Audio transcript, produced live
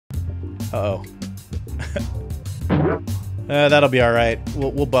Uh-oh. That'll be all right.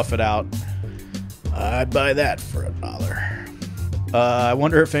 We'll buff it out. I'd buy that for $1. I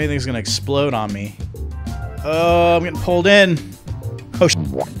wonder if anything's gonna explode on me. Oh, I'm getting pulled in. Oh,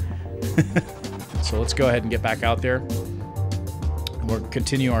 so let's go ahead and get back out there. We'll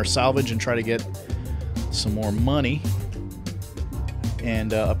continue our salvage and try to get some more money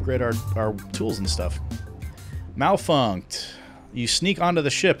and upgrade our tools and stuff. Malfunct. You sneak onto the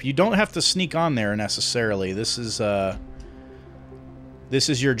ship. You don't have to sneak on there necessarily. This is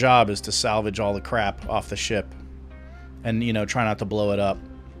your job, is to salvage all the crap off the ship, and you know, try not to blow it up.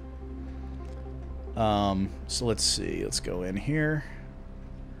 So let's see. Let's go in here.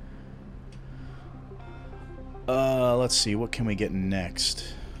 Let's see. What can we get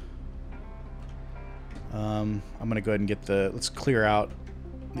next? I'm gonna go ahead and get the. Let's clear out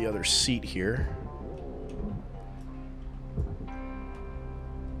the other seat here.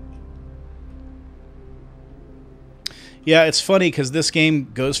 Yeah, it's funny because this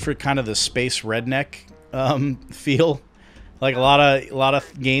game goes for kind of the space redneck feel. Like a lot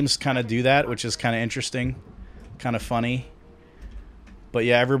of games kind of do that, which is kind of interesting, kind of funny. But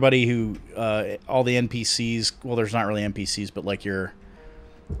yeah, everybody who all the NPCs, well, there's not really NPCs, but like your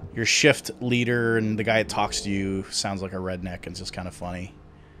shift leader and the guy that talks to you sounds like a redneck, and it's just kind of funny.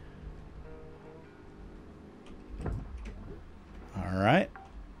 All right,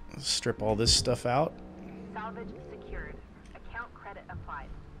 let's strip all this stuff out. Salvage secured. Account credit applied.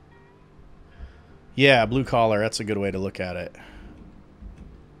 Yeah, blue collar. That's a good way to look at it.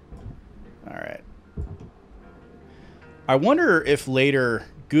 All right. I wonder if later,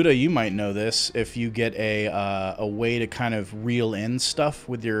 Gouda, you might know this, if you get a way to kind of reel in stuff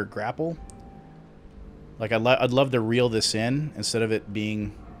with your grapple. Like I'd love to reel this in instead of it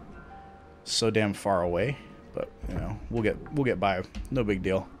being so damn far away. But you know, we'll get by. No big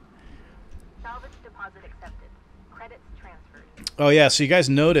deal. Salvage deposit accepted. Credits transferred. Oh yeah, so you guys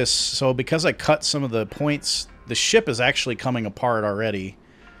notice, so because I cut some of the points, the ship is actually coming apart already.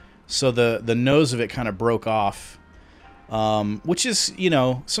 So the nose of it kind of broke off. Which is, you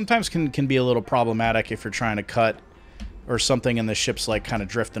know, sometimes can be a little problematic if you're trying to cut or something and the ship's like kind of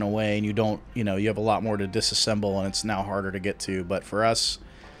drifting away and you don't, you know, you have a lot more to disassemble and it's now harder to get to. But for us,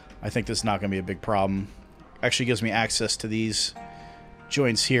 I think this is not going to be a big problem. Actually gives me access to these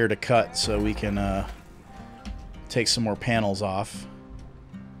joints here to cut so we can take some more panels off.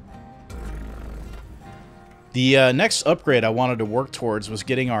 The next upgrade I wanted to work towards was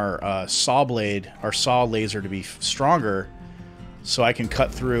getting our saw blade, our saw laser to be stronger so I can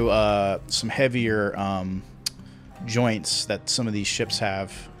cut through some heavier joints that some of these ships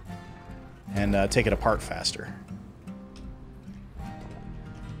have and take it apart faster.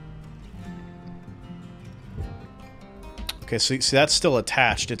 Okay, so see, that's still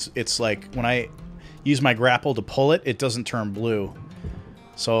attached. It's like when I use my grapple to pull it, it doesn't turn blue.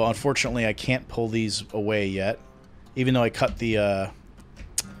 So unfortunately, I can't pull these away yet, even though I cut the.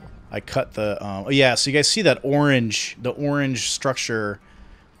 Oh yeah, so you guys see that orange? The orange structure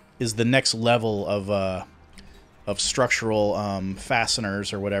is the next level of structural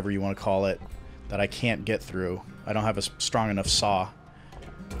fasteners or whatever you want to call it that I can't get through. I don't have a strong enough saw.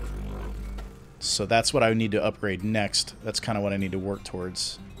 So that's what I need to upgrade next. That's kind of what I need to work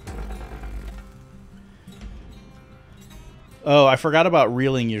towards. Oh, I forgot about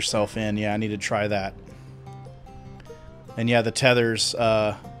reeling yourself in. Yeah, I need to try that. And yeah, the tethers.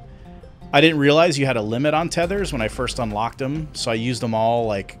 I didn't realize you had a limit on tethers when I first unlocked them, so I used them all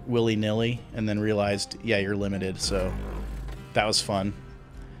like willy-nilly, and then realized, yeah, you're limited. So that was fun.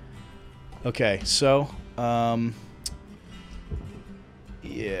 Okay, so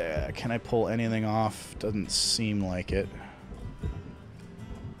yeah, can I pull anything off? Doesn't seem like it.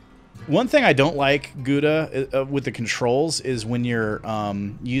 One thing I don't like, Gouda, with the controls is when you're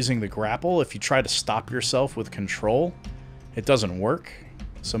using the grapple, if you try to stop yourself with control, it doesn't work.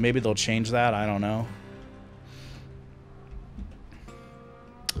 So maybe they'll change that. I don't know.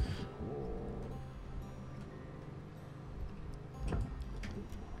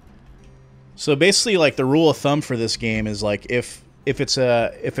 So basically, like, the rule of thumb for this game is like if it's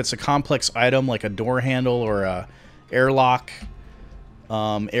a complex item like a door handle or a airlock,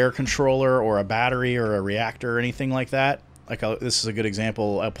 air controller or a battery or a reactor or anything like that. Like this is a good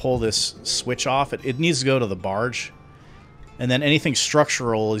example. I pull this switch off. It needs to go to the barge. And then anything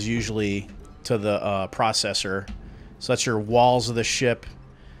structural is usually to the processor. So that's your walls of the ship,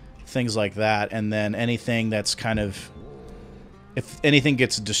 things like that. And then anything that's kind of, if anything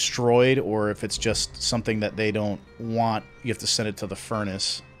gets destroyed or if it's just something that they don't want, you have to send it to the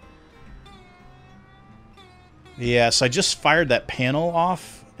furnace. Yeah, so I just fired that panel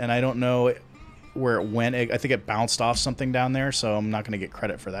off, and I don't know where it went. I think it bounced off something down there, so I'm not going to get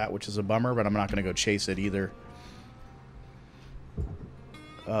credit for that, which is a bummer, but I'm not going to go chase it either.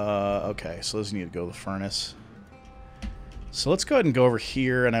 Okay, so those need to go to the furnace. So let's go ahead and go over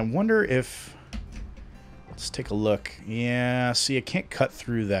here, and I wonder if... Let's take a look. Yeah, see, I can't cut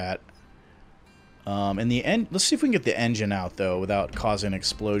through that. In the end, let's see if we can get the engine out, though, without causing an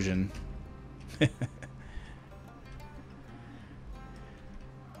explosion.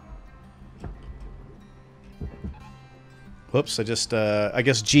 Whoops, I just, I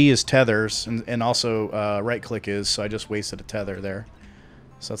guess G is tethers, and also right-click is, so I just wasted a tether there.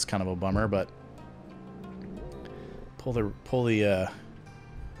 So that's kind of a bummer, but... Pull the,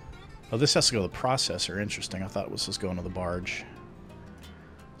 oh, this has to go to the processor. Interesting. I thought it was just going to the barge.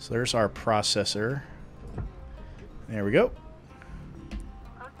 So there's our processor. There we go.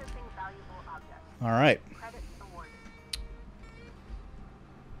 Processing valuable objects. All right. Credits awarded.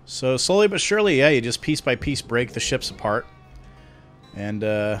 So slowly but surely, yeah, you just piece by piece break the ships apart and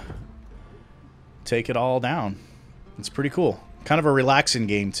take it all down. It's pretty cool. Kind of a relaxing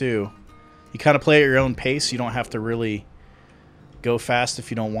game, too. You kind of play at your own pace. You don't have to really go fast if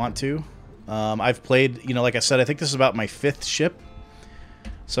you don't want to. I've played, you know, like I said, I think this is about my 5th ship.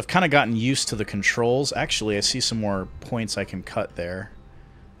 So I've kind of gotten used to the controls. Actually, I see some more points I can cut there.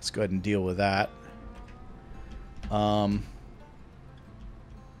 Let's go ahead and deal with that.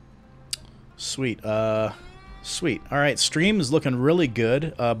 Sweet. Sweet. All right, stream is looking really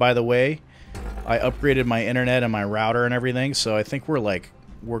good. By the way, I upgraded my internet and my router and everything, so I think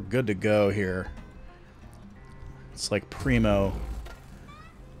we're good to go here. It's like primo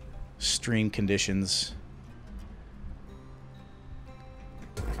stream conditions.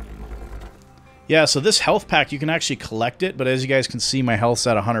 Yeah, so this health pack, you can actually collect it, but as you guys can see, my health's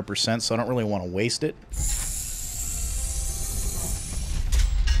at 100%, so I don't really want to waste it.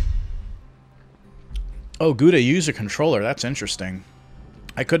 Oh, Gouda, you use a controller. That's interesting.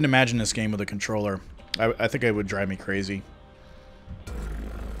 I couldn't imagine this game with a controller. I think it would drive me crazy.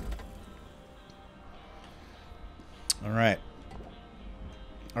 All right.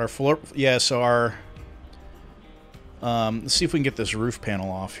 Our floor, yeah, so our, let's see if we can get this roof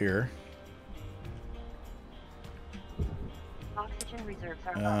panel off here. Oxygen reserves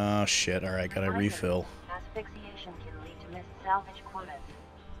are low. Oh, shit. All right, gotta refill. Asphyxiation can lead to missed salvage quotas.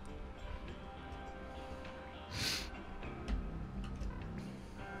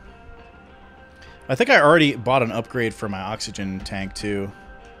 I think I already bought an upgrade for my oxygen tank, too.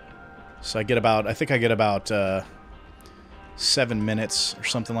 So I get about, I think I get about 7 minutes or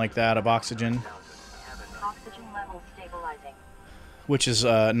something like that of oxygen. Oxygen levels stabilizing. Which is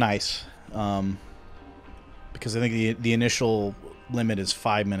nice. Because I think the initial limit is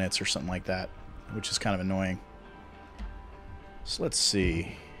 5 minutes or something like that, which is kind of annoying. So let's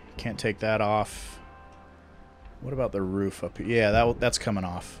see. Can't take that off. What about the roof up here? Yeah, that's coming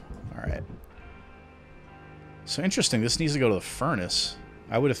off. All right. So interesting. This needs to go to the furnace.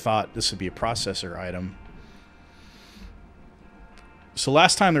 I would have thought this would be a processor item. So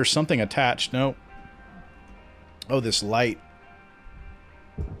last time there's something attached. No. Oh, this light.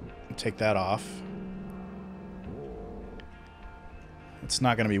 Take that off. It's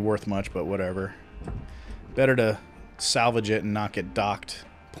not going to be worth much, but whatever. Better to salvage it and not get docked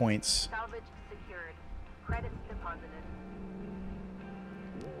points. Salvage secured. Credits deposited.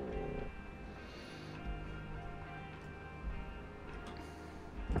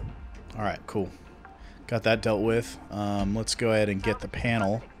 All right, cool. Got that dealt with. Let's go ahead and get the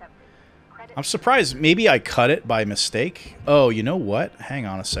panel. I'm surprised. Maybe I cut it by mistake. Oh, you know what? Hang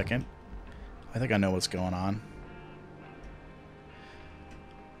on a second. I think I know what's going on.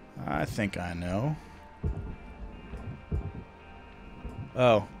 I think I know.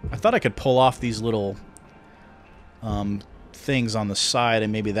 Oh, I thought I could pull off these little things on the side,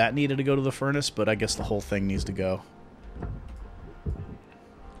 and maybe that needed to go to the furnace, but I guess the whole thing needs to go.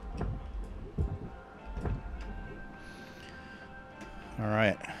 All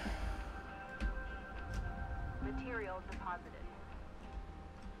right. Material deposited.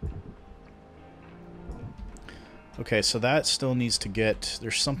 Okay, so that still needs to get...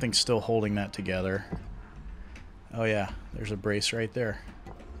 There's something still holding that together. Oh, yeah. There's a brace right there.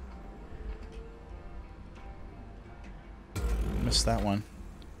 Missed that one.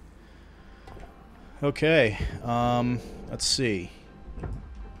 Okay. Let's see.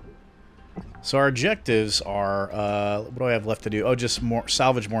 So our objectives are... what do I have left to do? Oh, just more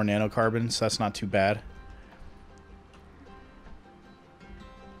salvage more nanocarbons. That's not too bad.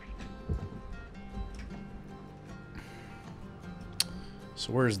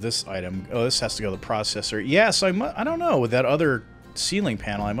 So where's this item? Oh, this has to go to the processor. Yeah, so I don't know. With that other ceiling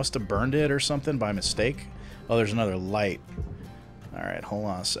panel. I must have burned it or something by mistake. Oh, there's another light. Alright, hold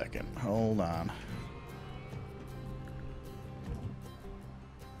on a second. Hold on.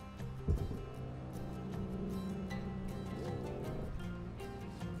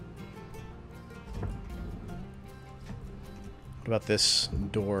 What about this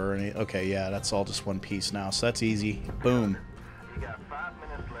door? Okay, yeah, that's all just one piece now, so that's easy. Boom. You got 5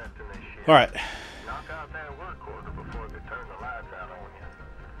 minutes left in this shift. All right. Knock out that work order before they turn the lights out on you.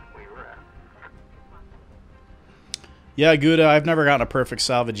 We were out. Yeah, Gouda, I've never gotten a perfect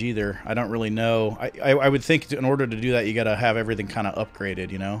salvage either. I don't really know. I would think in order to do that, you got to have everything kind of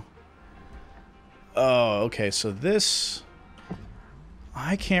upgraded, you know? Oh, okay, so this...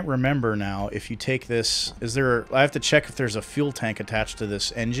 I can't remember now if you take this... Is there... I have to check if there's a fuel tank attached to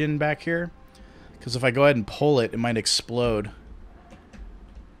this engine back here. Because if I go ahead and pull it, it might explode.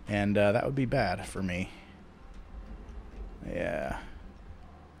 And that would be bad for me. Yeah.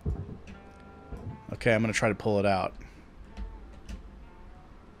 Okay, I'm going to try to pull it out.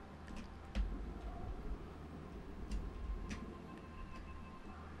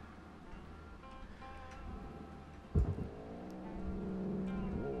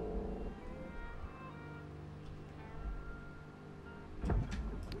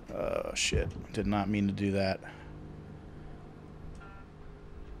 Oh, shit. Did not mean to do that.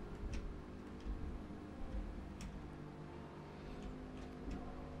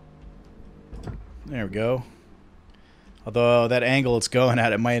 There we go. Although that angle it's going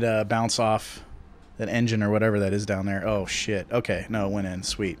at, it might bounce off that engine or whatever that is down there. Oh, shit. Okay. No, it went in.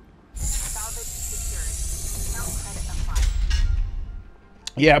 Sweet. Salvage secured. Account credit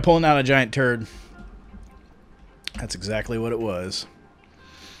applied. Yeah, pulling out a giant turd. That's exactly what it was.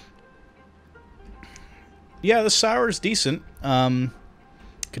 Yeah, the sour is decent. Can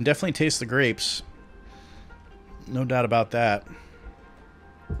definitely taste the grapes. No doubt about that.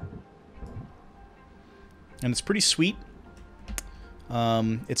 And it's pretty sweet.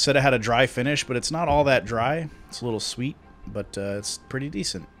 It said it had a dry finish, but it's not all that dry. It's a little sweet, but it's pretty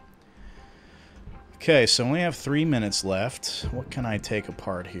decent. Okay, so we only have 3 minutes left. What can I take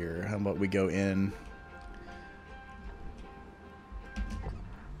apart here? How about we go in...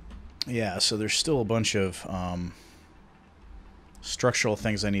 Yeah, so there's still a bunch of structural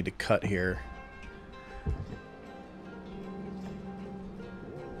things I need to cut here.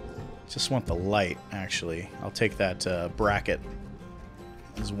 Just want the light, actually. I'll take that bracket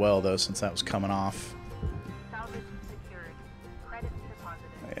as well, though, since that was coming off. Salvage secured. Credits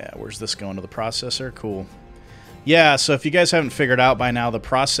deposited. Yeah, where's this going? To the processor? Cool. Yeah, so if you guys haven't figured out by now, the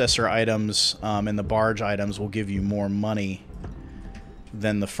processor items and the barge items will give you more money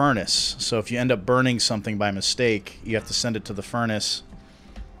than the furnace. So if you end up burning something by mistake, you have to send it to the furnace.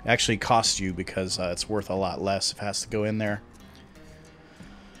 It actually costs you because it's worth a lot less if it has to go in there.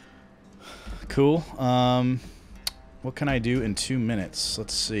 Cool. What can I do in 2 minutes?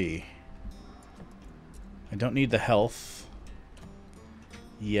 Let's see. I don't need the health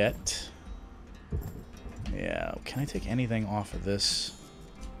yet. Yeah, can I take anything off of this?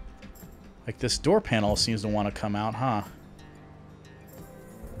 Like this door panel seems to want to come out, huh?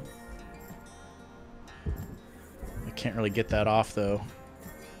 I can't really get that off though.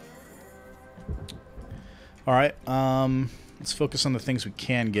 Alright, let's focus on the things we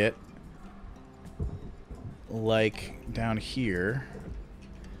can get. Like down here,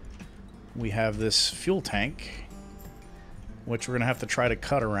 we have this fuel tank, which we're going to have to try to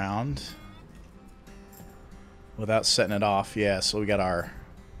cut around without setting it off. Yeah, so we got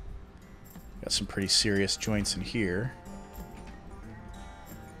some pretty serious joints in here.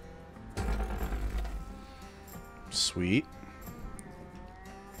 Sweet.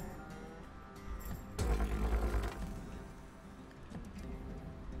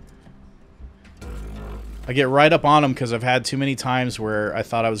 I get right up on them because I've had too many times where I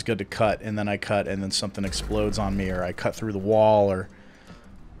thought I was good to cut, and then I cut, and then something explodes on me, or I cut through the wall, or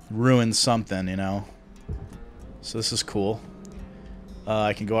ruin something, you know? So this is cool.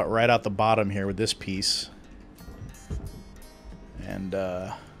 I can go out right out the bottom here with this piece. And,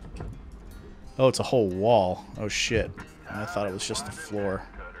 oh, it's a whole wall. Oh, shit. I thought it was just the floor.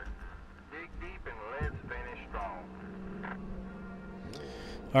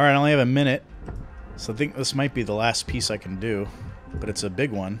 Alright, I only have a minute. So I think this might be the last piece I can do. But it's a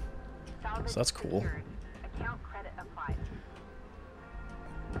big one. So that's cool. Account credit applied.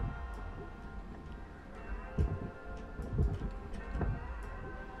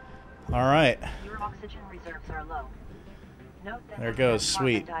 Alright. Your oxygen reserves are low. Note that There it goes,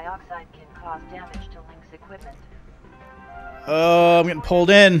 sweet. carbon dioxide can cause damage to Lynx equipment. Oh, I'm getting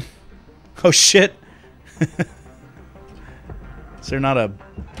pulled in. Oh, shit. Is there not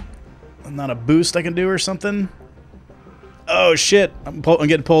a boost I can do or something? Oh shit! I'm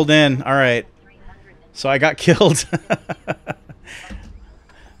getting pulled in. All right. So I got killed.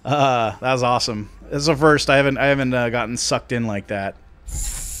 That was awesome. This is the first. I haven't gotten sucked in like that.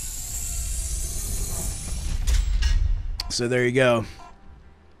 So there you go.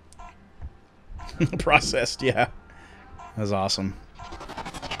 Processed, yeah. That was awesome.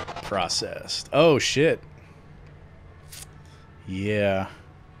 Processed. Oh shit. Yeah.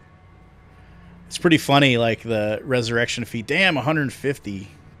 It's pretty funny, like the resurrection fee. Damn,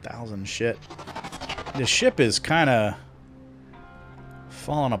 150,000 shit. The ship is kind of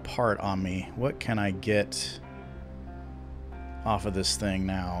falling apart on me. What can I get off of this thing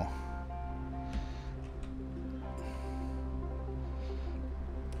now?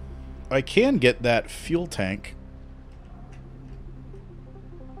 I can get that fuel tank.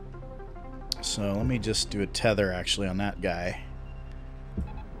 So let me just do a tether actually on that guy.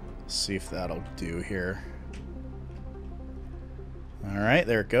 See if that'll do here. Alright,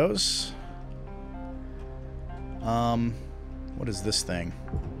 there it goes. What is this thing?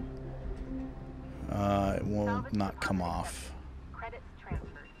 It will not come off. Credits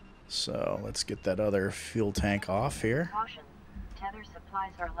transferred. So let's get that other fuel tank off here. Caution. Tether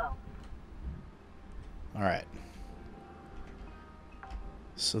supplies are low. Alright.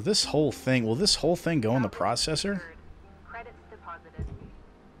 So this whole thing, will this whole thing go in the processor? Credits deposited.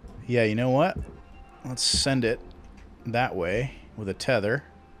 Yeah, you know what? Let's send it that way with a tether.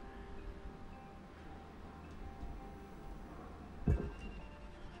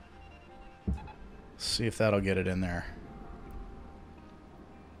 See if that'll get it in there.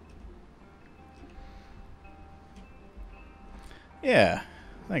 Yeah,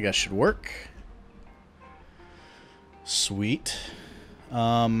 I think that should work. Sweet.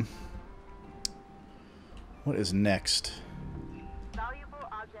 What is next? Valuable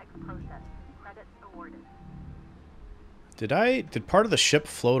object processed. Credits awarded. Did part of the ship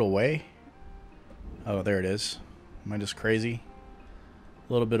float away? Oh, there it is. Am I just crazy?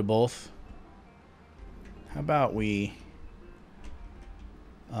 A little bit of both. How about we...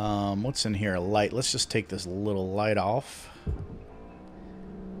 what's in here? A light. Let's just take this little light off.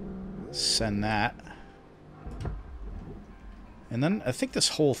 Send that. And then I think this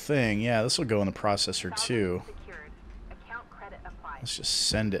whole thing, yeah, this will go in the processor too. Secured. Account credit applied. Let's just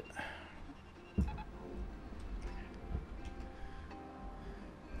send it.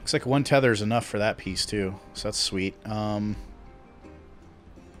 Looks like one tether is enough for that piece too, so that's sweet.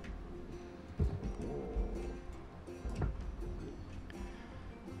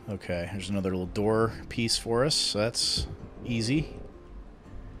 Okay, there's another little door piece for us, so that's easy.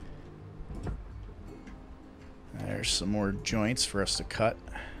 There's some more joints for us to cut.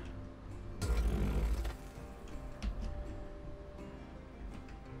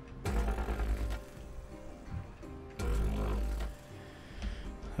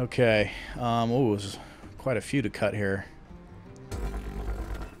 Okay, oh, there's quite a few to cut here.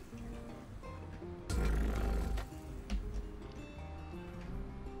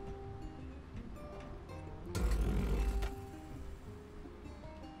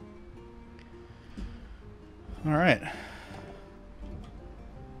 All right.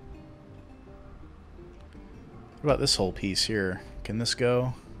 What about this whole piece here? Can this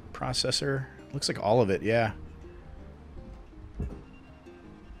go? Processor? Looks like all of it, yeah.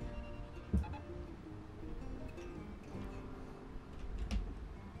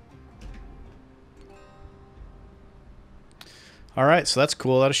 All right, so that's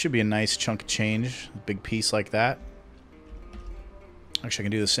cool. That should be a nice chunk of change. A big piece like that. Actually, I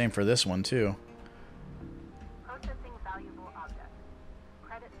can do the same for this one, too. Processing valuable objects.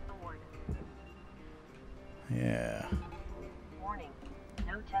 Credits awarded. Yeah. Warning.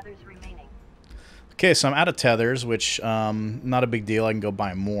 No tethers remaining. Okay, so I'm out of tethers, which, not a big deal. I can go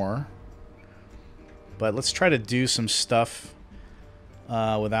buy more. But let's try to do some stuff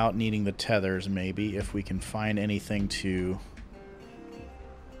without needing the tethers, maybe, if we can find anything to...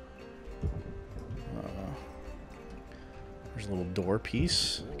 There's a little door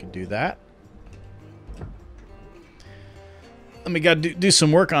piece. I can do that. Let me do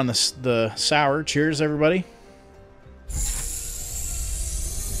some work on this, the sour. Cheers, everybody.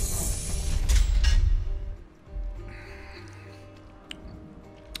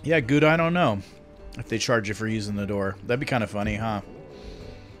 Yeah, good. I don't know if they charge you for using the door. That'd be kind of funny, huh?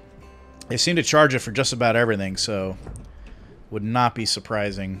 They seem to charge you for just about everything, so would not be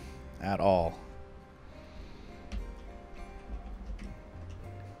surprising at all.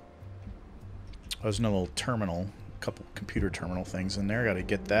 Oh, there's no little terminal, a couple computer terminal things in there. Got to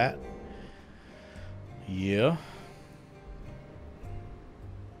get that. Yeah.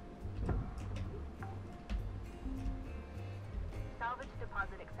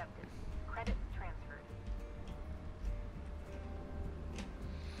 accepted. Credits transferred.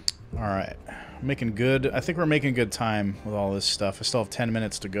 All right. Making good. I think we're making good time with all this stuff. I still have 10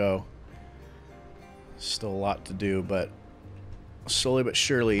 minutes to go. Still a lot to do, but slowly but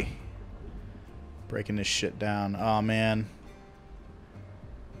surely breaking this shit down. Oh, man.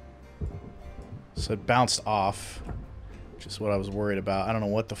 So it bounced off, which is what I was worried about. I don't know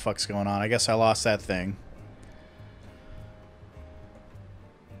what the fuck's going on. I guess I lost that thing.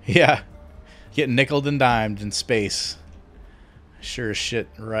 Yeah. Getting nickeled and dimed in space. Sure as shit,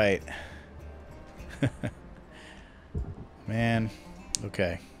 right. Man.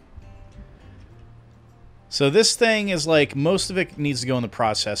 Okay. So this thing is like, most of it needs to go in the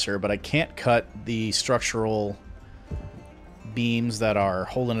processor, but I can't cut the structural beams that are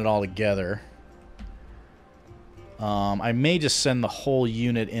holding it all together. I may just send the whole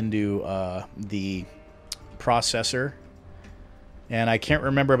unit into the processor. And I can't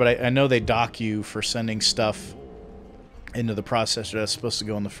remember, but I know they dock you for sending stuff into the processor that's supposed to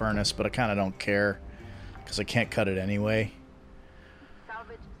go in the furnace, but I kind of don't care because I can't cut it anyway.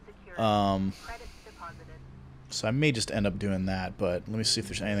 Salvage secured. Credits deposited. So I may just end up doing that, but let me see if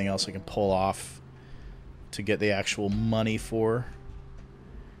there's anything else I can pull off to get the actual money for.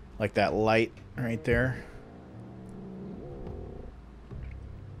 Like that light right there.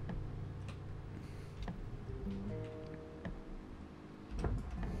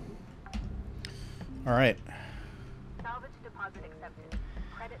 All right. Salvage deposit accepted.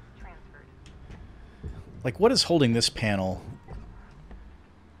 Credits transferred. Like, what is holding this panel?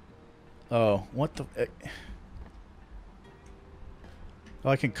 Oh, what the... Oh,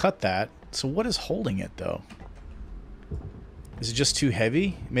 I can cut that. So what is holding it, though? Is it just too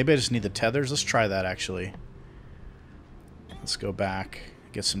heavy? Maybe I just need the tethers. Let's try that, actually. Let's go back.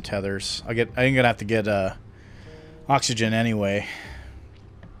 Get some tethers. I'm gonna have to get oxygen anyway.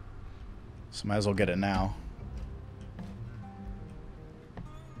 So might as well get it now.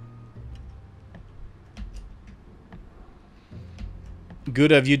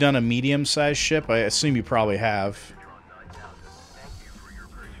 Good, have you done a medium-sized ship? I assume you probably have.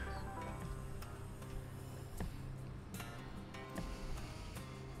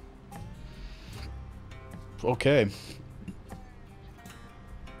 Okay.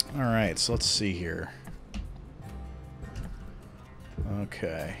 Alright, so let's see here.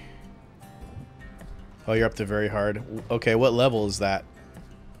 Okay. Oh, you're up to very hard. Okay, what level is that?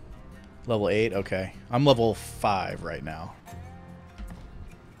 Level 8? Okay. I'm level 5 right now.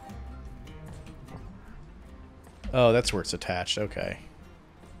 Oh, that's where it's attached. Okay.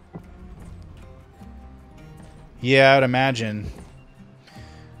 Yeah, I would imagine.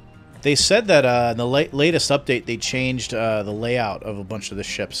 They said that in the latest update they changed the layout of a bunch of the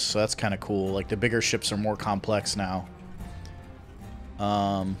ships, so that's kind of cool. Like, the bigger ships are more complex now.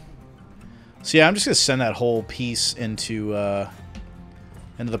 So yeah, I'm just going to send that whole piece into the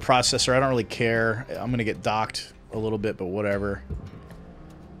processor. I don't really care. I'm going to get docked a little bit, but whatever.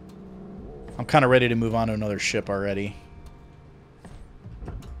 I'm kind of ready to move on to another ship already.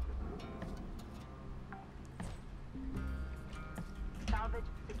 Salvage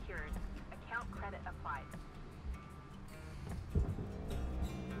secured. Account credit applied.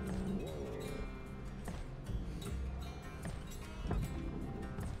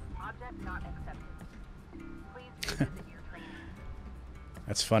 Object not accepted. Please revisit your training.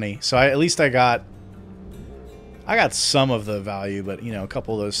 That's funny. So at least I got some of the value, but you know, a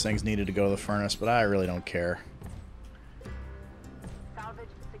couple of those things needed to go to the furnace, but I really don't care. Salvage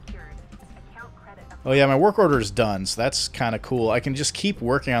secured. Account credit applied. Oh yeah, my work order is done, so that's kind of cool. I can just keep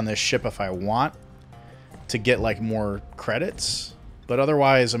working on this ship if I want to get like more credits, but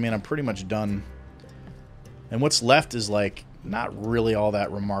otherwise, I mean, I'm pretty much done. And what's left is like not really all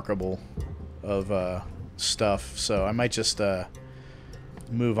that remarkable of stuff, so I might just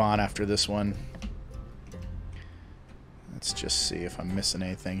move on after this one. Let's just see if I'm missing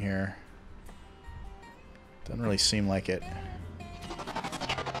anything here. Doesn't really seem like it.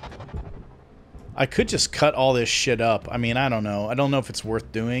 I could just cut all this shit up. I mean, I don't know. I don't know if it's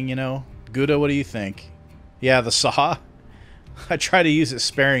worth doing, you know? Gouda, what do you think? Yeah, the saw. I try to use it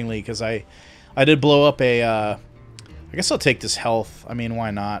sparingly because I did blow up a... I guess I'll take this health. I mean, why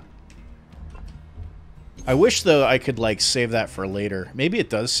not? I wish, though, I could, like, save that for later. Maybe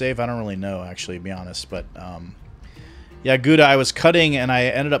it does save. I don't really know, actually, to be honest. But, yeah, Gouda, I was cutting, and I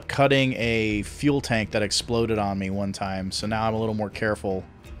ended up cutting a fuel tank that exploded on me one time. So now I'm a little more careful.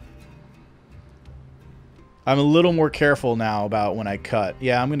 I'm a little more careful now about when I cut.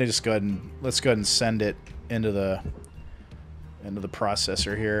 Yeah, I'm going to just go ahead and... Let's go ahead and send it into the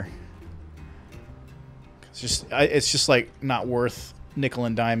processor here. It's just like, not worth nickel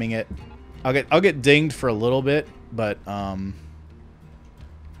and diming it. I'll get dinged for a little bit, but I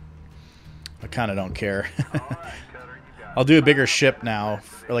kind of don't care. I'll do a bigger ship now,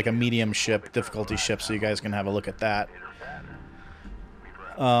 or like a medium ship, difficulty ship, so you guys can have a look at that.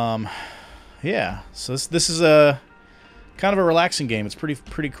 Yeah, so this is a kind of a relaxing game. It's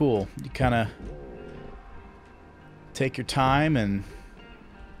pretty cool. You kind of take your time and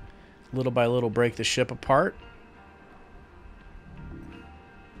little by little break the ship apart.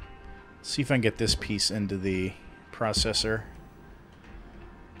 See if I can get this piece into the processor.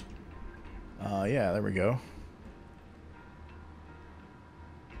 Yeah, there we go.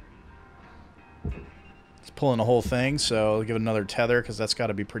 It's pulling the whole thing, so I'll give it another tether because that's got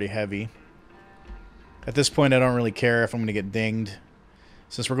to be pretty heavy. At this point, I don't really care if I'm going to get dinged,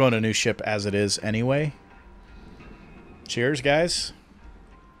 since we're going to a new ship as it is anyway. Cheers, guys.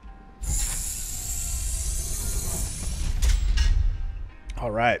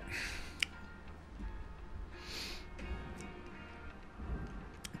 All right.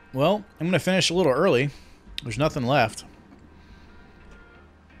 Well, I'm going to finish a little early. There's nothing left.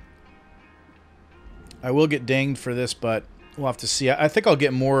 I will get dinged for this, but we'll have to see. I think I'll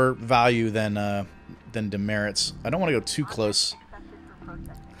get more value than demerits. I don't want to go too close.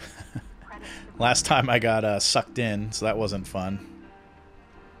 Last time I got sucked in, so that wasn't fun.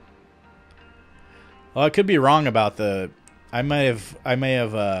 Well, I could be wrong about the... I may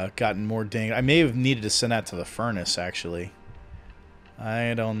have gotten more dinged. I may have needed to send that to the furnace, actually.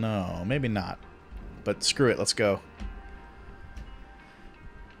 I don't know. Maybe not. But screw it. Let's go.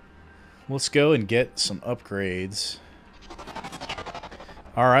 Let's go and get some upgrades.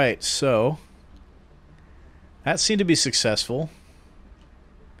 Alright, so... that seemed to be successful.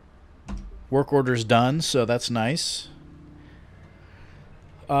 Work order's done, so that's nice.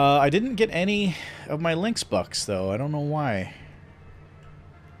 I didn't get any of my Lynx bucks, though. I don't know why.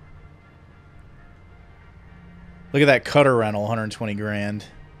 Look at that cutter rental, 120 grand.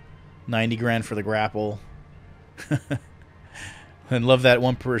 90 grand for the grapple. And love that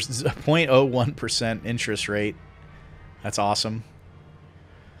 0.01% interest rate. That's awesome.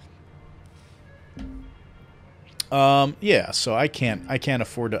 Yeah, so I can't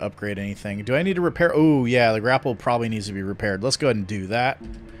afford to upgrade anything. Do I need to repair? Oh, yeah, the grapple probably needs to be repaired. Let's go ahead and do that.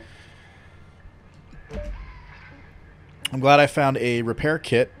 I'm glad I found a repair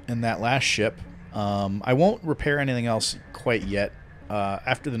kit in that last ship. I won't repair anything else quite yet.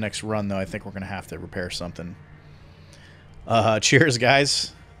 After the next run, though, I think we're going to have to repair something. Cheers,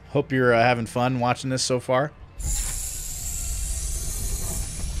 guys. Hope you're having fun watching this so far.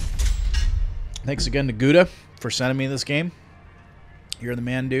 Thanks again to Gouda for sending me this game. You're the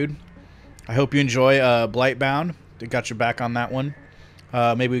man, dude. I hope you enjoy Blightbound. I got your back on that one.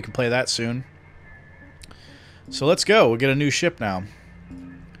 Maybe we can play that soon. So let's go. We'll get a new ship now.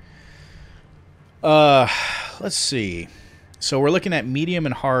 Let's see. So we're looking at medium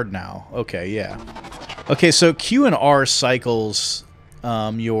and hard now. Okay, yeah. Okay, so Q and R cycles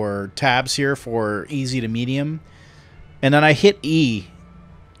your tabs here for easy to medium. And then I hit E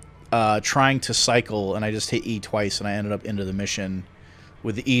trying to cycle, and I just hit E twice, and I ended up into the mission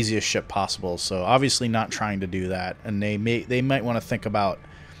with the easiest ship possible. So obviously not trying to do that. And they might want to think about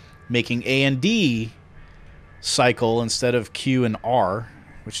making A and D cycle instead of Q and R,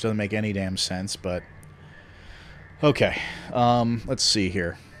 which doesn't make any damn sense, but okay. Let's see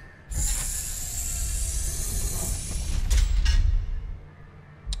here.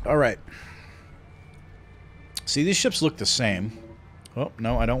 All right. See, these ships look the same. Oh,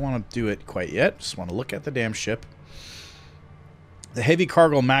 no, I don't want to do it quite yet. Just want to look at the damn ship. The heavy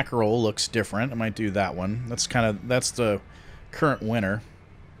cargo mackerel looks different. I might do that one. That's the current winner.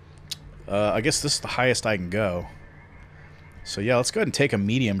 I guess this is the highest I can go. So yeah, let's go ahead and take a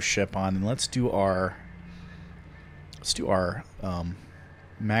medium ship on, and let's do our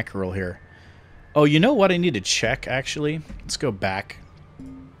mackerel here. Oh, you know what I need to check, actually? Let's go back.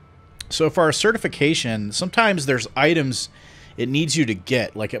 So for our certification, sometimes there's items it needs you to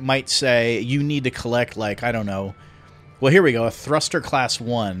get. Like it might say you need to collect, like, I don't know. Well, here we go, a thruster class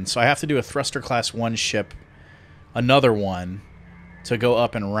 1. So I have to do a thruster class 1 ship, another one, to go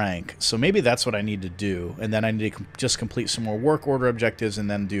up in rank. So maybe that's what I need to do. And then I need to just complete some more work order objectives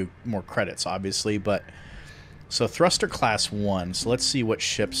and then do more credits, obviously. But so thruster class 1. So let's see what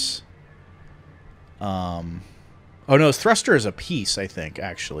ships... Oh, no, thruster is a piece, I think,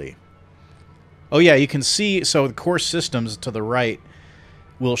 actually. Oh, yeah, you can see... So the core systems to the right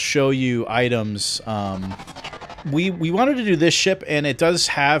will show you items... We wanted to do this ship, and it does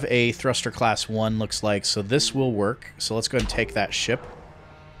have a thruster class 1, looks like, so this will work. So let's go ahead and take that ship.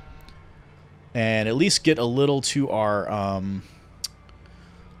 And at least get a little to our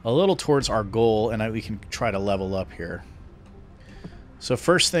a little towards our goal, and we can try to level up here. So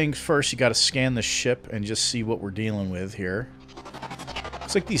first things first, you got to scan the ship and just see what we're dealing with here.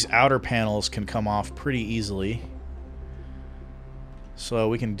 Looks like these outer panels can come off pretty easily. So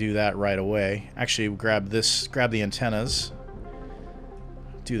we can do that right away. Actually, grab the antennas.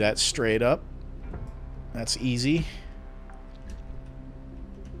 Do that straight up. That's easy.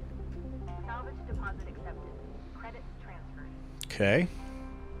 Salvage deposit accepted. Credits transferred. Okay.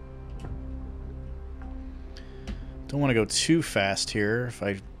 Don't want to go too fast here. If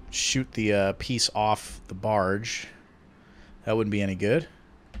I shoot the piece off the barge, that wouldn't be any good.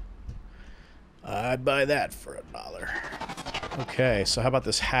 I'd buy that for $1. Okay, so how about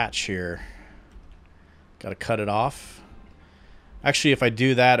this hatch here? Got to cut it off. Actually, if I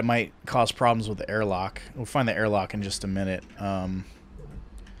do that, it might cause problems with the airlock. We'll find the airlock in just a minute.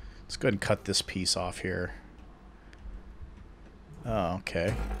 Let's go ahead and cut this piece off here. Oh,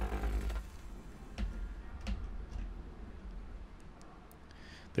 okay.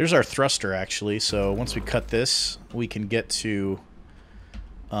 There's our thruster, actually. So once we cut this, we can get to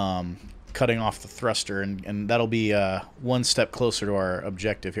cutting off the thruster, and that'll be one step closer to our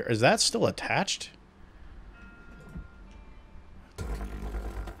objective here. Is that still attached?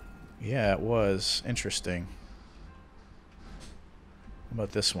 Yeah, it was. Interesting. How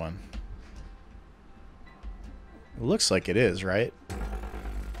about this one? It looks like it is, right?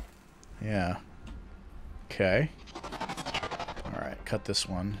 Yeah. Okay. Alright, cut this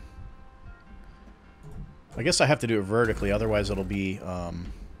one. I guess I have to do it vertically, otherwise it'll be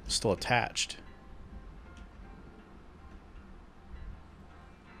still attached.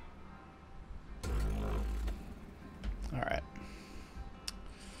 Alright.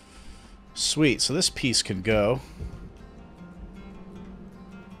 Sweet, so this piece can go.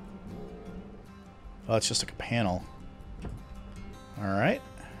 Oh, it's just like a panel. Alright.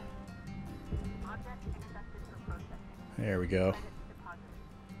 Object accepted for processing. There we go. Credits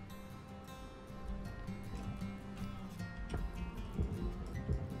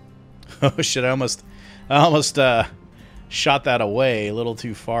deposited. Oh shit, I almost shot that away a little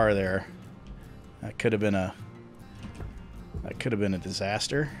too far there. That could have been a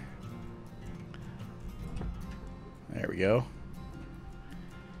disaster. There we go.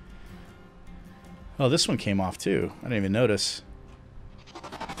 Oh, this one came off too. I didn't even notice.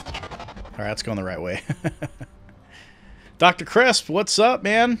 Alright, that's going the right way. Dr. Crisp, what's up,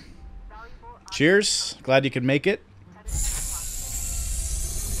 man? Cheers. Glad you could make it.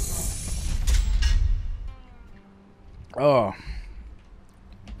 Oh.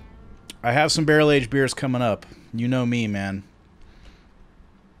 I have some barrel-aged beers coming up. You know me, man.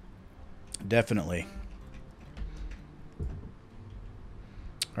 Definitely.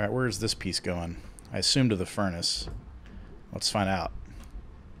 Alright, where is this piece going? I assume to the furnace. Let's find out.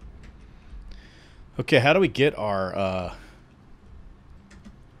 Okay, how do we get our...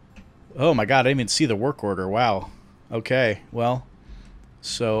 Oh my god, I didn't even see the work order. Wow. Okay, well...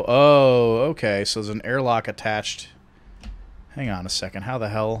 So, oh, okay, so there's an airlock attached. Hang on a second, how the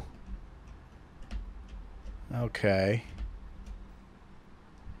hell... Okay.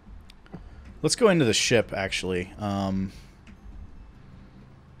 Let's go into the ship, actually.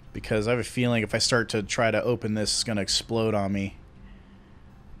 Because I have a feeling if I start to try to open this, it's going to explode on me.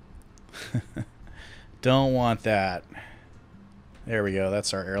 Don't want that. There we go.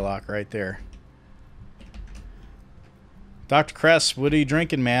 That's our airlock right there. Dr. Kress, what are you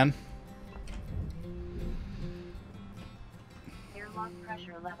drinking, man? Airlock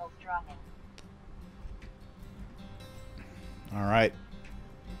pressure levels dropping. All right.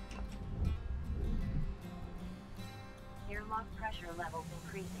 Airlock pressure levels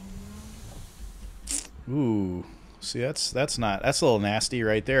increasing. Ooh. See, that's a little nasty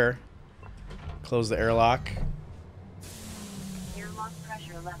right there. Close the airlock. Airlock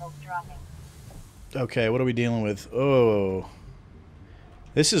pressure levels dropping. Okay, what are we dealing with? Oh.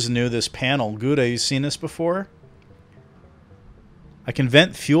 This is new, this panel. Gouda, you seen this before? I can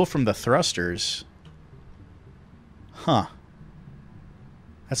vent fuel from the thrusters. Huh.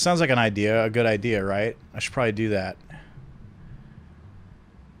 That sounds like a good idea, right? I should probably do that.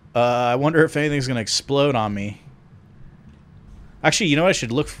 I wonder if anything's going to explode on me. Actually, you know what I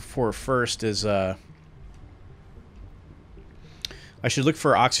should look for first is... I should look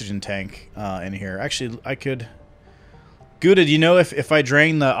for an oxygen tank in here. Actually, I could... Gouda, do you know if I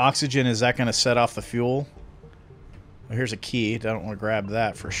drain the oxygen, is that going to set off the fuel? Oh, here's a key. I don't want to grab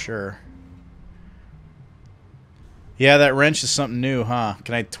that for sure. Yeah, that wrench is something new, huh?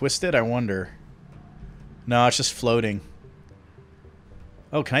 Can I twist it? I wonder. No, it's just floating.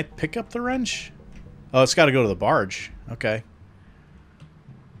 Oh, can I pick up the wrench? Oh, it's got to go to the barge. Okay.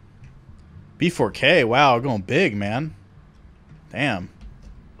 B4K, wow, going big, man. Damn.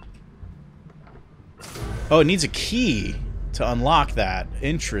 Oh, it needs a key to unlock that.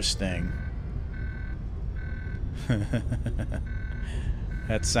 Interesting.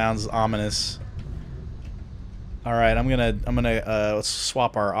 That sounds ominous. All right, I'm gonna let's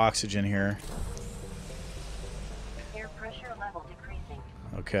swap our oxygen here. Air pressure level decreasing.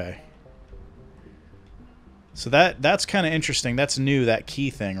 Okay. So that's kind of interesting. That's new, that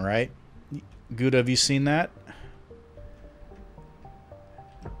key thing, right? Gouda, have you seen that?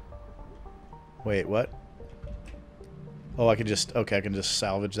 Wait, what? Oh, I can just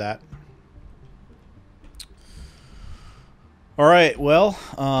salvage that. All right, well,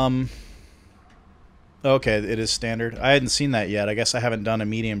 okay, it is standard. I hadn't seen that yet. I guess I haven't done a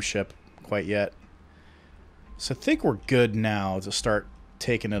medium ship quite yet. So I think we're good now to start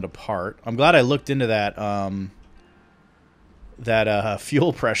taking it apart. I'm glad I looked into that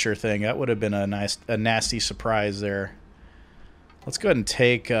fuel pressure thing. That would have been a nasty surprise there. Let's go ahead and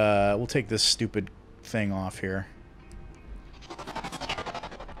take we'll take this stupid thing off here.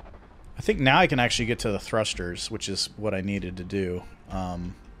 I think now I can actually get to the thrusters, which is what I needed to do. I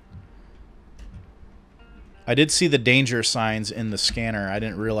did see the danger signs in the scanner. I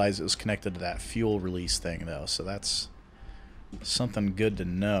didn't realize it was connected to that fuel release thing, though, so that's something good to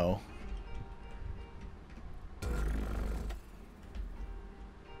know.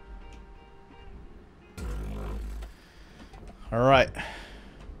 All right.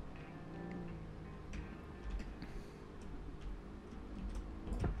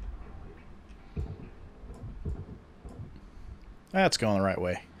 That's going the right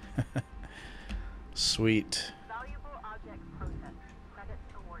way. Sweet. Valuable object processed. Credits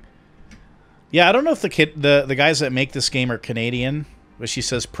awarded. Yeah, I don't know if the guys that make this game are Canadian, but she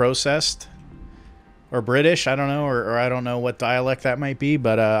says processed, or British. I don't know, or I don't know what dialect that might be,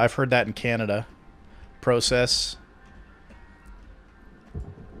 but I've heard that in Canada. Process.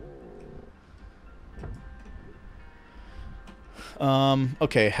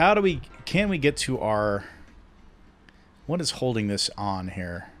 Okay, can we get to our... What is holding this on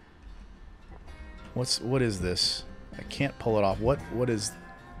here? What is this? I can't pull it off. What is...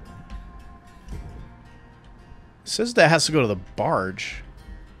 It says that has to go to the barge.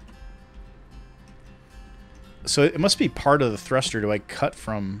 So it must be part of the thruster. Do I cut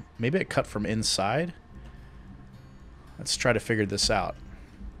from... Maybe I cut from inside? Let's try to figure this out.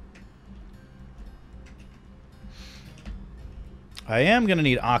 I am going to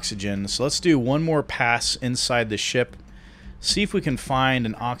need oxygen, so let's do one more pass inside the ship. See if we can find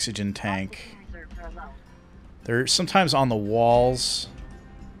an oxygen tank. They're sometimes on the walls.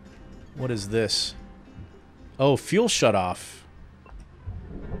 What is this? Oh, fuel shutoff.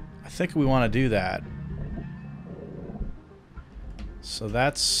 I think we want to do that. So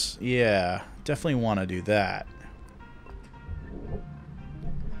that's... Yeah, definitely want to do that.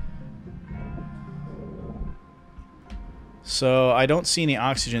 So I don't see any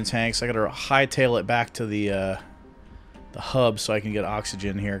oxygen tanks. I got to hightail it back to the hub so I can get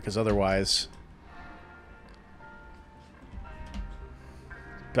oxygen here, because otherwise,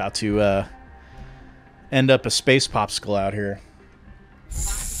 about to end up a space popsicle out here. Oxygen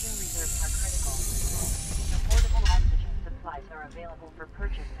reserves are critical. Affordable oxygen supplies are available for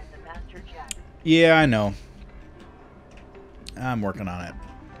purchase in the master jet. Yeah, I know. I'm working on it.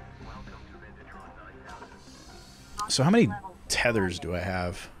 So how many tethers do I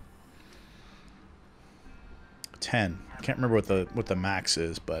have? 10. I can't remember what the max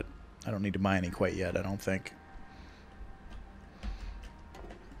is, but I don't need to buy any quite yet, I don't think.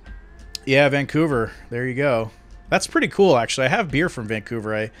 Yeah, Vancouver. There you go. That's pretty cool, actually. I have beer from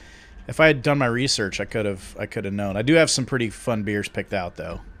Vancouver. If I had done my research, I could have known. I do have some pretty fun beers picked out,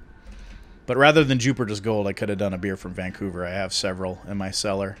 though. But rather than Jupiter's Gold, I could have done a beer from Vancouver. I have several in my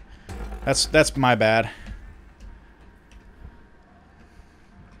cellar. That's my bad.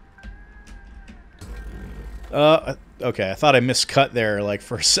 Okay, I thought I miscut there, like,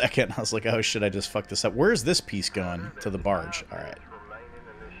 for a second. I was like, oh, shit, I just fucked this up. Where's this piece going? To the barge. All right.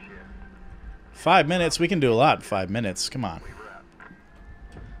 5 minutes? We can do a lot in 5 minutes. Come on.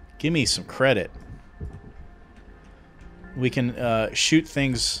 Give me some credit. We can shoot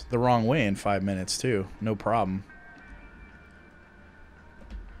things the wrong way in 5 minutes, too. No problem.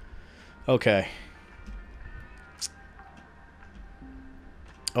 Okay.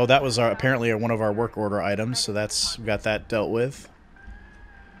 Oh, that was apparently one of our work order items, so we got that dealt with.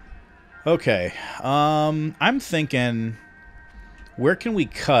 Okay, I'm thinking, where can we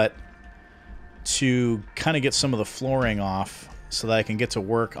cut to kind of get some of the flooring off so that I can get to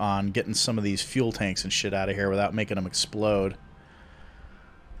work on getting some of these fuel tanks and shit out of here without making them explode?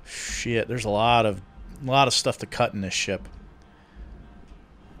 Shit, there's a lot of stuff to cut in this ship.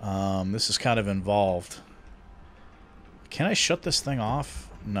 This is kind of involved. Can I shut this thing off?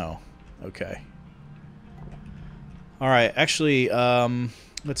 No. Okay. All right. Actually,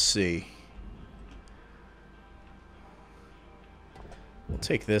 let's see. We'll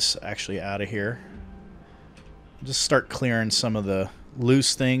take this actually out of here. Just start clearing some of the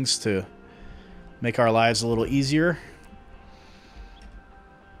loose things to make our lives a little easier.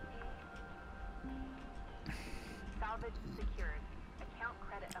 Salvage secured. Account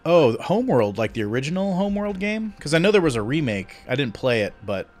credit applied. Oh, Homeworld, like the original Homeworld game? Because I know there was a remake. I didn't play it,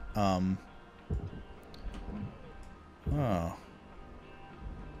 but... Oh.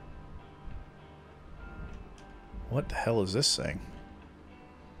 What the hell is this thing?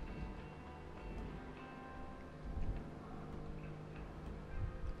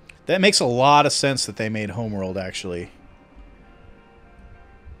 That makes a lot of sense that they made Homeworld, actually.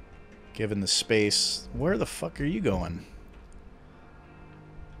 Given the space. Where the fuck are you going?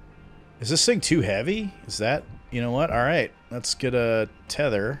 Is this thing too heavy? Is that... You know what? Alright. Let's get a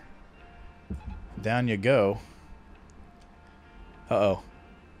tether. Down you go. Uh-oh.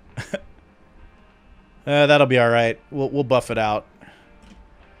 That'll be alright. We'll buff it out.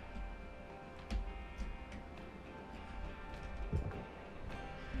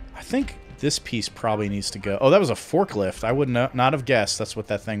 I think this piece probably needs to go. Oh, that was a forklift. I would not have guessed that's what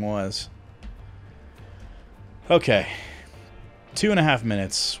that thing was. Okay. 2.5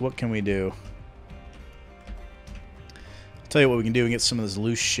 minutes. What can we do? I'll tell you what we can do. We can get some of this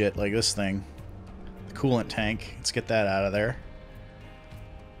loose shit like this thing. The coolant tank. Let's get that out of there.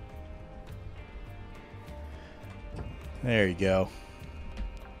 There you go.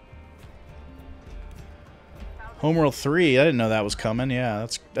 Homeworld 3, I didn't know that was coming. Yeah,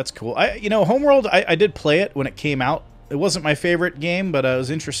 that's cool. You know, Homeworld, I did play it when it came out. It wasn't my favorite game, but it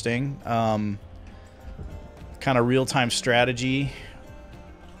was interesting. Kind of real-time strategy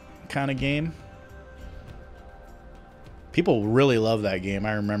kind of game. People really love that game.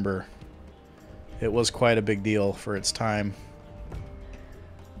 I remember it was quite a big deal for its time.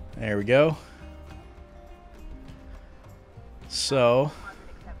 There we go. So...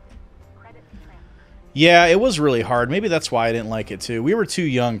 yeah, it was really hard. Maybe that's why I didn't like it, too. We were too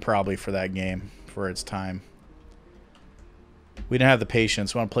young, probably, for that game, for its time. We didn't have the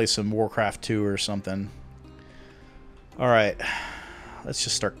patience. We want to play some Warcraft 2 or something. Alright. Let's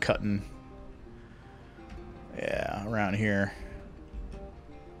just start cutting. Yeah, around here.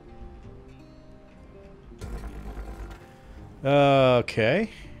 Okay.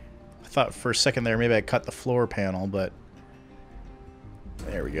 I thought for a second there maybe I cut the floor panel, but...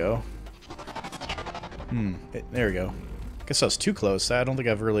 there we go. There we go. Guess I was too close. I don't think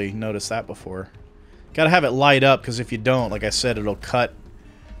I've really noticed that before. Gotta have it light up, because if you don't, like I said, it'll cut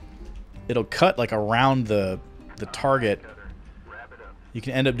like around the target. You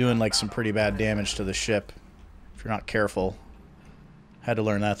can end up doing like some pretty bad damage to the ship if you're not careful. Had to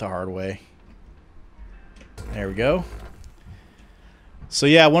learn that the hard way. There we go. So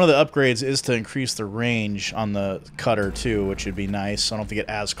yeah, one of the upgrades is to increase the range on the cutter too, which would be nice. So I don't have to get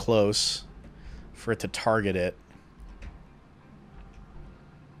as close for it to target it.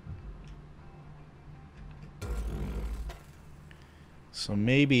 So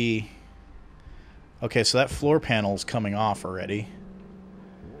maybe... okay, so that floor panel's coming off already.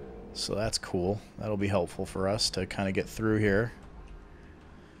 So that's cool. That'll be helpful for us to kind of get through here.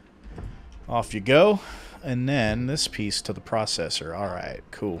 Off you go. And then this piece to the processor. Alright,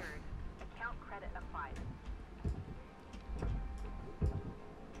 cool. Account credit applied.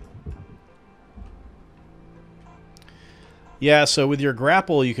 Yeah, so with your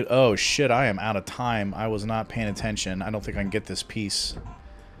grapple, you could... oh, shit, I am out of time. I was not paying attention. I don't think I can get this piece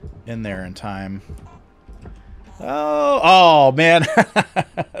in there in time. Oh, man.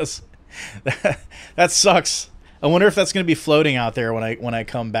 That sucks. I wonder if that's going to be floating out there when I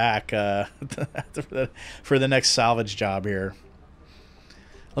come back for the next salvage job here.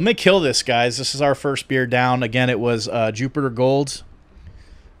 Let me kill this, guys. This is our first beer down. Again, it was Jupiter Gold.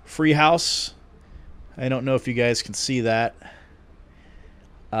 Freehaus. I don't know if you guys can see that.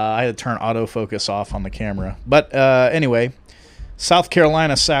 I had to turn autofocus off on the camera. But anyway, South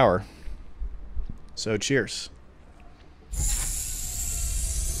Carolina Sour. So cheers.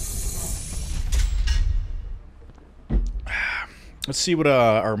 Let's see what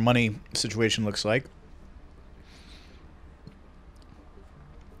our money situation looks like.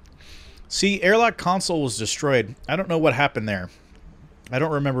 See, airlock console was destroyed. I don't know what happened there. I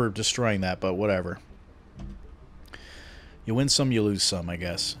don't remember destroying that, but whatever. You win some, you lose some, I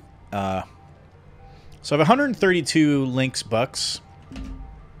guess. So I have 132 Lynx bucks.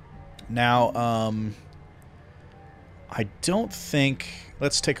 Now, I don't think...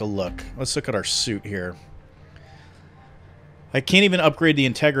 Let's take a look. Let's look at our suit here. I can't even upgrade the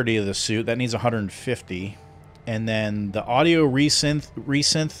integrity of the suit. That needs 150. And then the audio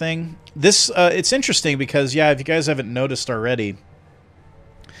resynth thing. This, it's interesting because, yeah, if you guys haven't noticed already,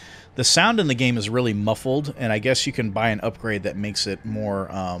 the sound in the game is really muffled, and I guess you can buy an upgrade that makes it more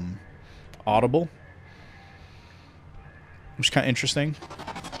audible. Which is kind of interesting.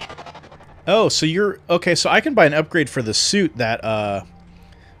 Oh, so you're... Okay, so I can buy an upgrade for the suit that...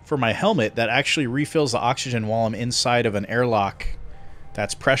 for my helmet that actually refills the oxygen while I'm inside of an airlock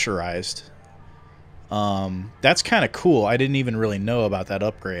that's pressurized. That's kind of cool. I didn't even really know about that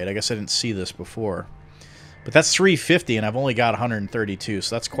upgrade. I guess I didn't see this before. But that's 350, and I've only got 132,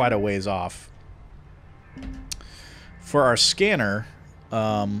 so that's quite a ways off. For our scanner,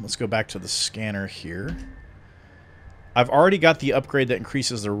 let's go back to the scanner here. I've already got the upgrade that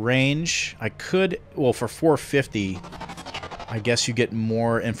increases the range. I could, well, for 450, I guess you get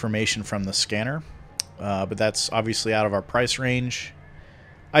more information from the scanner. But that's obviously out of our price range.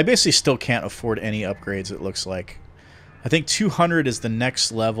 I basically still can't afford any upgrades, it looks like. I think 200 is the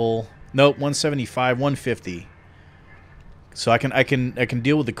next level. Nope, 175, 150. So I can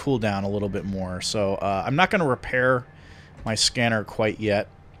deal with the cooldown a little bit more. So I'm not going to repair my scanner quite yet.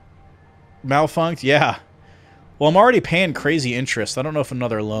 Malfunct? Yeah. Well, I'm already paying crazy interest. I don't know if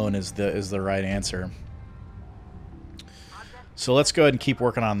another loan is the right answer. So let's go ahead and keep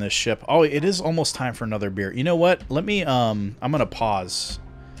working on this ship. Oh, it is almost time for another beer. You know what? Let me I'm going to pause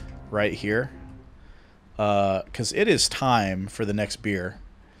right here. Cuz it is time for the next beer.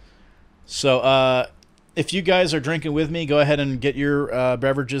 So if you guys are drinking with me, go ahead and get your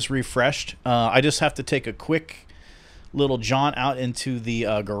beverages refreshed. I just have to take a quick little jaunt out into the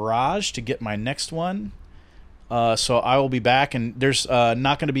garage to get my next one. So I will be back, and there's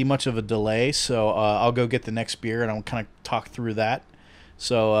not going to be much of a delay, so I'll go get the next beer, and I'll kind of talk through that.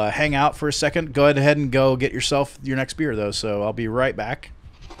 So hang out for a second. Go ahead and go get yourself your next beer, though, so I'll be right back.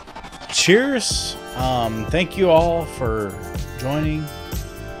 Cheers. Thank you all for joining.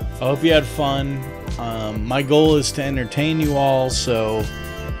 I hope you had fun. My goal is to entertain you all, so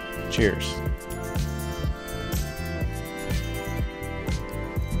cheers.